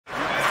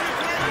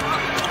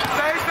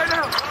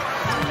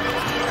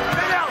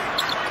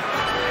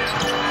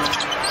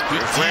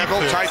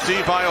Randle, tight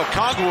D by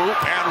Okongwu,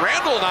 and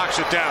Randle knocks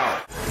it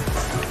down.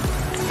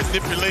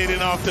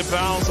 Manipulating off the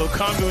bounds.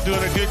 Okongwu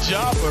doing a good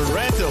job, but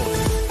Randle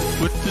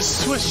with the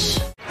swish.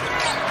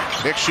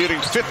 Knicks shooting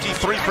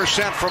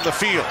 53% from the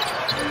field.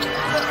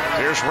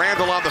 Here's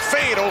Randle on the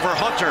fade over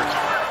Hunter.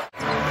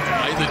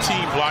 Either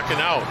team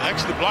blocking out.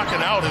 Actually, blocking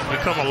out has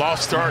become a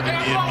lost art in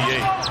the NBA.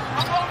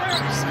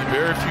 See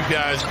very few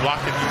guys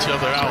blocking each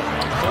other out.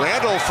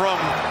 Randle from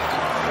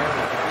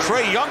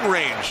Trae Young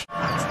range.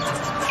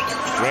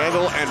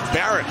 Randle and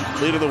Barrett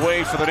leading the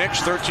way for the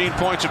Knicks, 13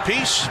 points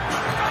apiece.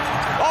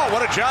 Oh,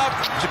 what a job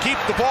to keep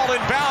the ball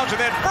in bounds,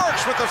 and then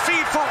Burks with the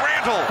feed for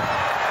Randle.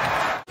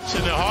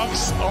 And the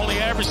Hawks only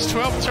averaged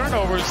 12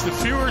 turnovers, the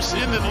fewest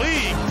in the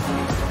league.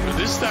 But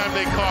this time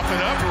they cough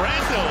it up.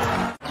 Randle.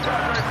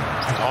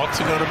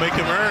 Hawks are going to make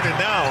him earn it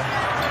now.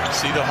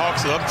 See the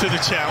Hawks up to the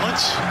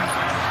challenge.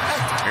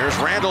 Here's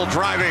Randle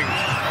driving.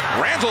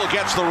 Randle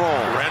gets the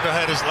roll. Randle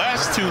had his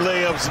last two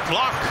layups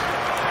blocked.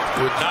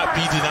 Would not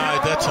be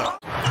denied that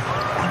time.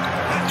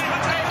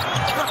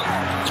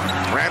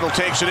 Randle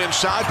takes it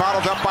inside,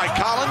 bottled up by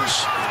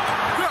Collins.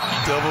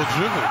 Double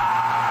dribble.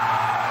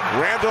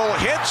 Randle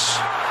hits.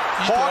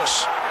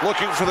 Hawks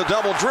looking for the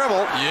double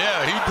dribble.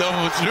 Yeah, he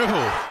double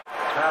dribble.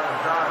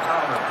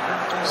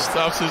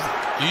 Stops his.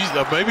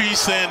 Maybe he's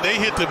saying they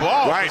hit the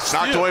ball. Right,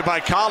 knocked away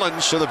by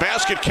Collins, so the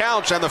basket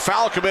counts and the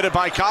foul committed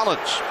by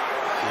Collins.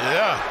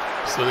 Yeah,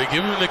 so they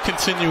give him the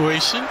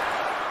continuation.